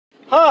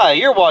Hi,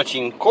 you're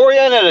watching Corey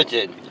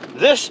Unedited.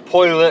 This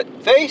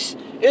toilet face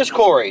is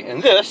Corey,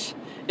 and this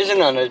is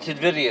an unedited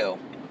video.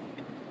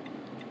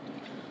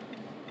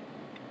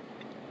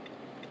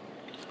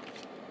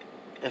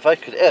 If I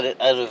could edit,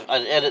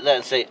 I'd edit that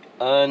and say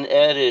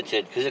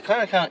unedited, because it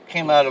kind of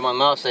came out of my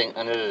mouth saying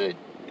unedited.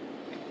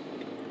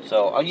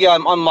 So, yeah,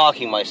 I'm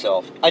mocking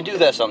myself. I do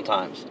that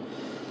sometimes.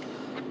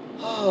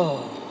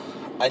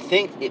 I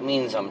think it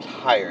means I'm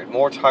tired,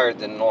 more tired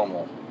than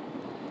normal.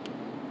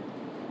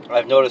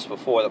 I've noticed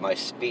before that my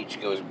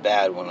speech goes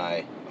bad when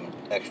I am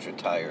extra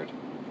tired.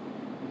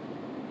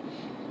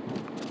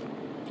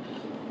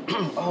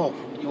 Oh,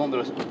 you won't be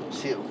able to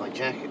see it with my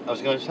jacket. I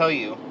was going to tell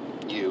you,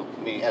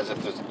 me, as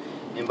if there's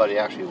anybody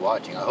actually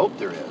watching. I hope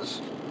there is.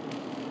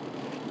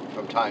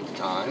 From time to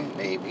time,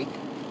 maybe.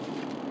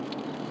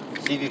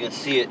 See if you can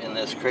see it in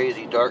this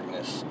crazy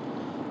darkness.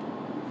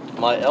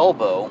 My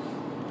elbow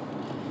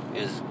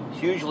is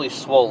hugely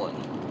swollen.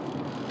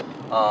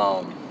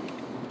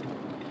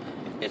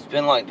 It's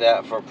been like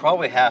that for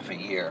probably half a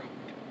year.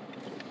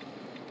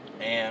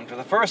 And for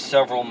the first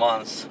several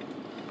months,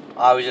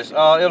 I was just,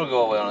 oh, it'll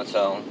go away on its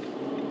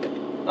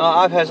own.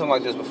 I've had something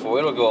like this before.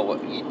 It'll go away.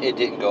 It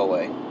didn't go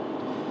away.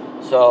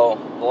 So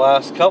the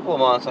last couple of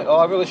months, like, oh,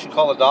 I really should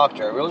call the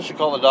doctor. I really should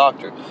call the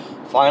doctor.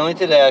 Finally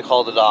today, I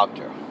called the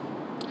doctor.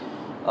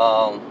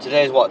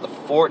 Today is what, the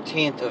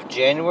 14th of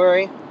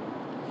January?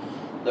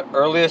 The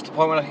earliest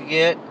appointment I could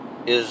get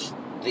is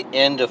the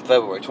end of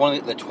February,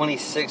 the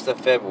 26th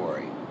of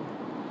February.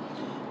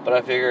 But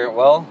I figure,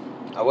 well,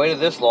 I waited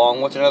this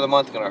long, what's another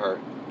month going to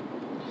hurt?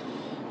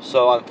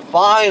 So I'm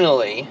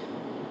finally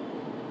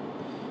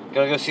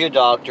going to go see a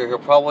doctor. He'll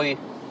probably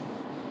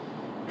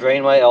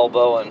drain my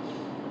elbow, and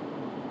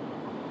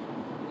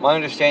my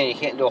understanding, you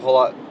can't do a whole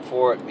lot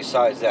for it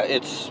besides that.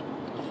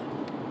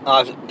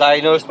 I've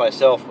diagnosed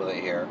myself with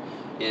it here,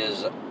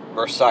 is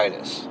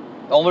bursitis.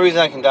 The only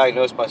reason I can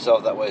diagnose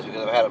myself that way is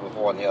because I've had it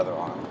before on the other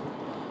arm.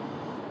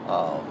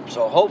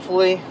 So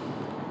hopefully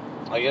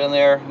I get in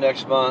there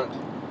next month.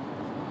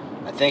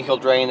 I think he'll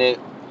drain it.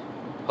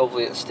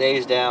 Hopefully it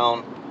stays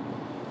down,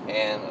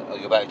 and I'll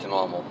go back to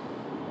normal.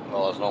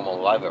 Well, as normal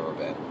as I've ever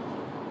been.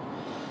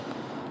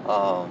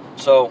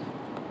 So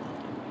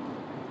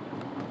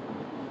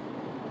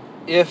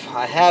if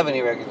I have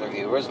any regular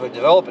viewers, if I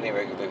develop any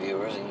regular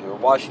viewers, and you're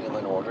watching them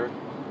in order,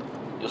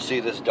 you'll see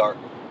this dark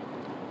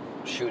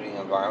shooting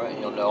environment,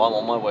 and you'll know I'm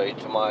on my way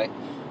to my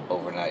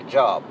overnight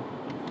job.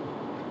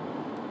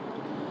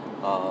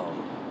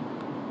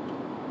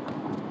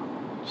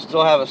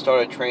 Still haven't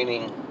started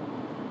training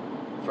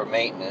for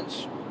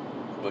maintenance,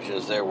 which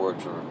is their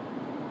word for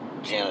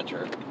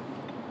janitor.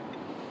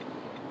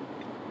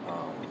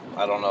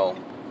 I don't know.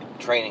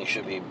 Training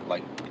should be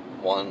like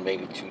 1,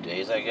 maybe 2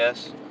 days, I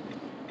guess.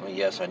 I mean,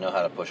 yes, I know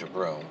how to push a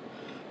broom,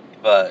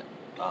 but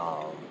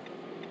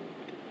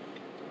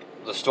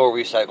the store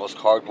recycles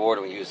cardboard,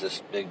 and we use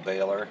this big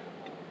baler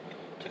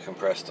to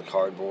compress the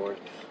cardboard.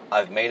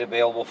 I've made a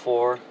bale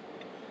before,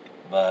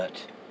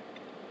 but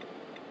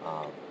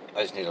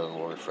I just need a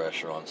little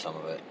refresher on some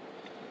of it.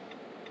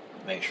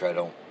 Make sure I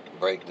don't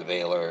break the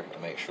baler,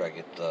 and make sure I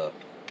get the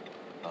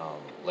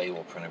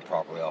label printed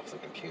properly off the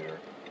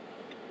computer.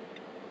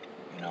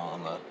 You know,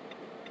 I'm a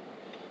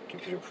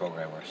computer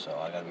programmer, so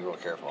I gotta be real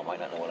careful. I might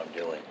not know what I'm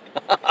doing.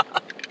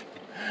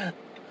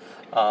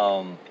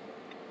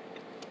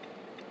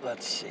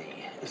 Let's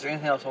see. Is there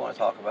anything else I want to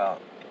talk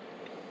about?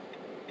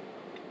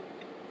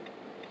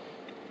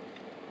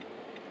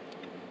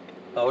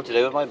 Oh,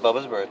 today was my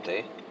Bubba's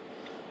birthday.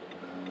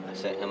 I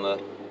sent him a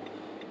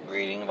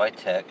greeting by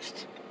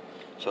text.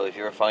 So if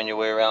you ever find your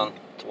way around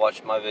to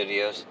watch my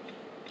videos,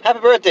 happy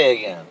birthday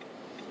again.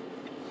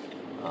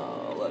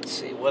 Let's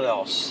see, what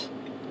else?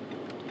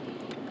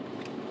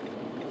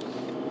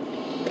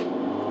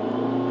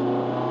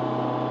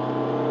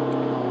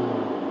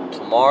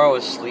 Tomorrow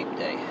is sleep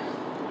day,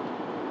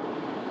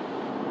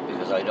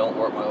 because I don't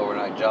work my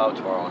overnight job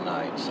tomorrow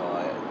night, so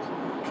I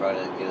try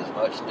to get as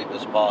much sleep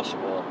as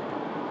possible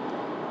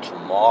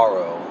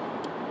tomorrow,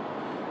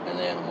 and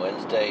then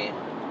Wednesday,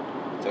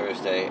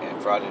 Thursday,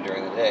 and Friday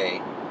during the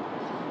day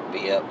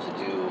be up to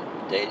do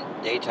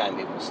daytime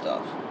people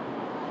stuff,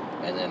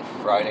 and then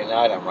Friday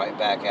night I'm right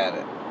back at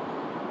it.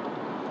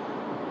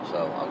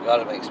 So I've got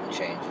to make some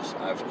changes.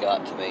 I've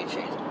got to make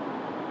changes.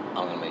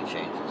 I'm going to make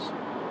changes.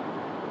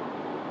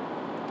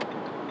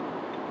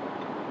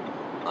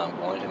 I'm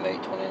going to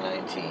make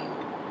 2019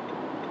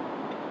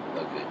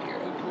 a good year,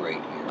 a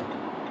great year.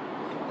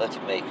 Let's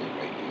make it a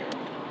great year.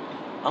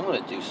 I'm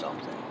going to do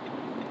something.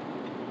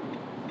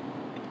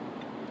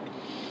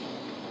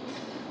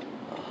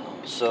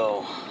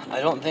 So, I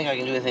don't think I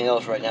can do anything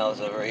else right now. It's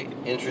a very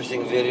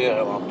interesting video. I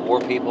don't want to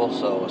bore people,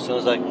 so as soon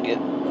as I can get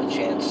a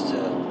chance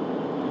to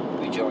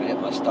reach over and hit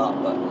my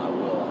stop button, I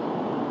will.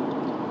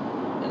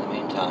 In the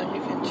meantime,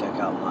 you can check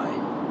out my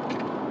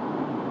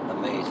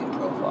amazing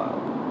profile.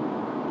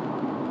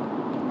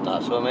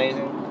 Not so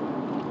amazing?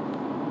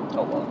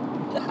 Oh well.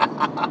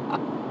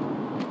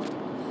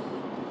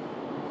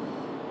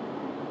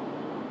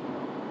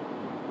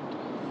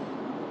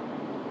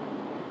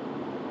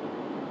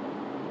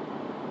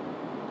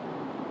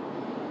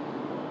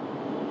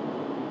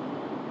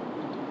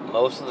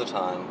 most of the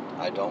time,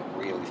 I don't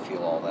really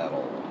feel all that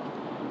old.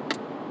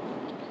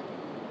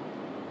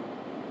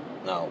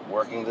 Now,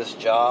 working this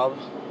job,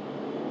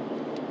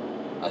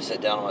 I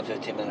sit down on my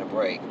 15-minute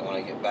break, and when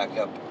I get back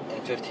up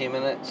in 15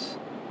 minutes,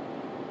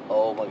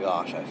 oh my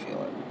gosh, I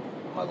feel it.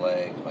 My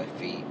legs, my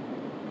feet,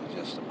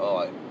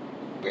 I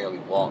barely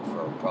walk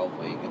for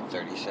probably a good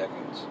 30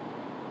 seconds.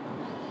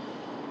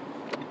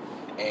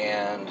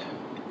 And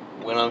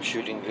when I'm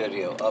shooting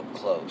video up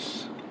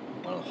close,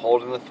 when I'm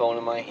holding the phone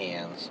in my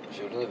hands,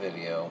 shooting the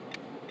video,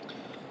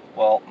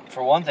 well,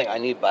 for one thing, I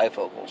need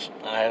bifocals,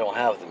 and I don't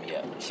have them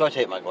yet, so I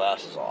take my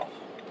glasses off.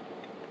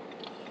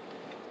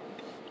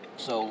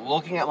 So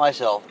looking at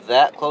myself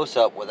that close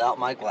up without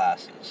my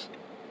glasses,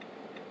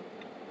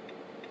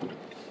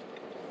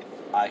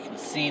 I can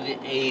see the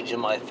age in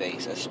my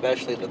face,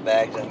 especially the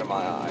bags under my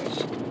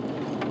eyes.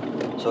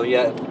 So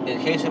yeah,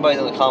 in case anybody's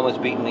in the comments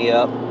beating me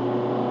up,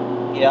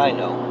 yeah, I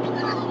know.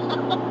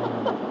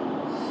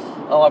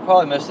 Oh, I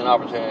probably missed an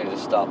opportunity to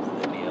stop the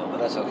video, but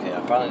that's okay.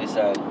 I finally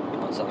decided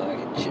on something I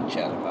can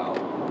chit-chat about.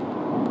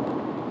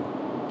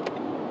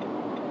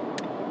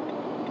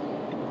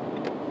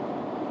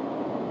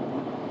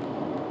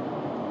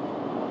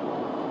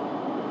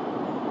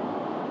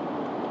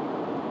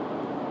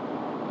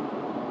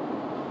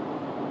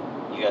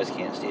 You guys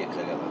can't see it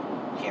because I got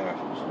the camera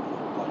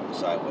pointing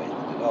sideways.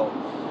 Oh,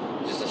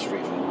 just a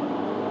street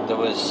food.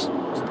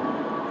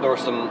 There were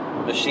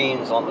some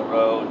machines on the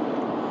road,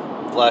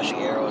 flashing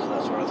arrows and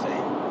that sort of thing.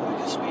 I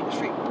just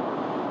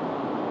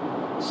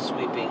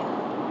sweeping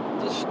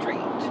the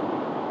street.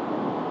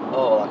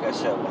 Oh, like I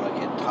said, when I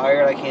get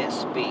tired, I can't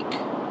speak.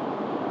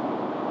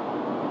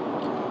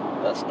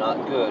 That's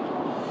not good.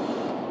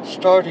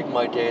 Starting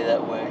my day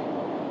that way.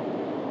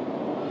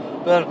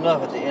 Bad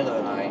enough at the end of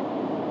the night.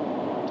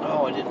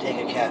 Oh, I didn't take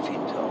a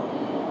caffeine pill.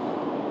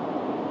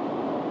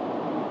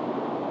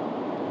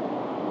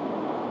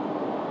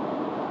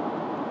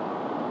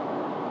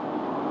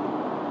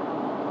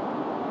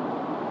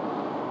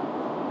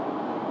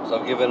 So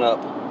I've given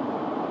up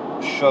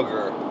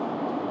sugar,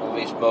 at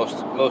least most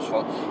of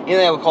them.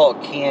 Anything I would call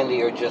it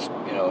candy or just,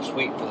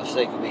 sweet for the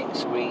sake of being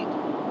sweet.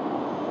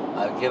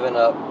 I've given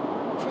up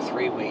for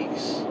 3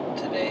 weeks.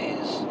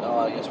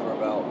 I guess we're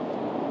about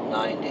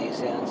 9 days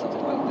in,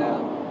 something like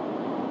that.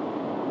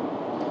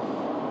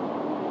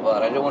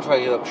 But I didn't want to try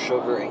to give up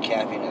sugar and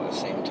caffeine at the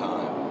same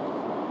time.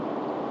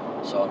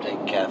 So I'm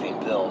taking caffeine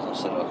pills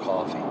instead of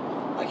coffee.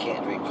 I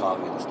can't drink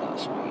coffee that's not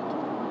sweet.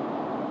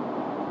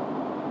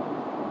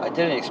 I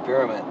did an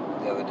experiment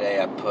the other day.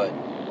 I put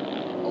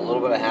a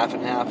little bit of half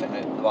and half in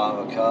the bottom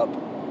of a cup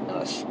and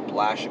a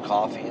splash of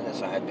coffee in it.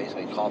 So I had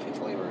basically coffee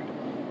flavored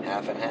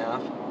half and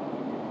half.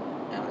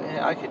 And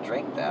I could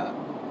drink that.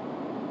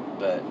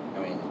 But,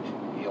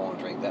 you don't want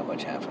to drink that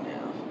much half and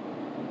half.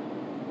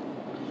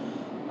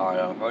 Alright,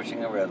 I'm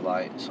approaching a red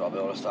light, so I'll be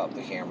able to stop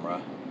the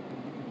camera.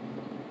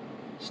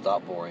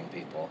 Stop boring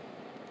people.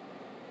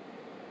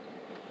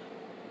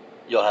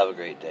 You'll have a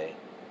great day.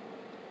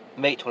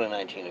 Make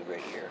 2019 a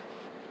great year.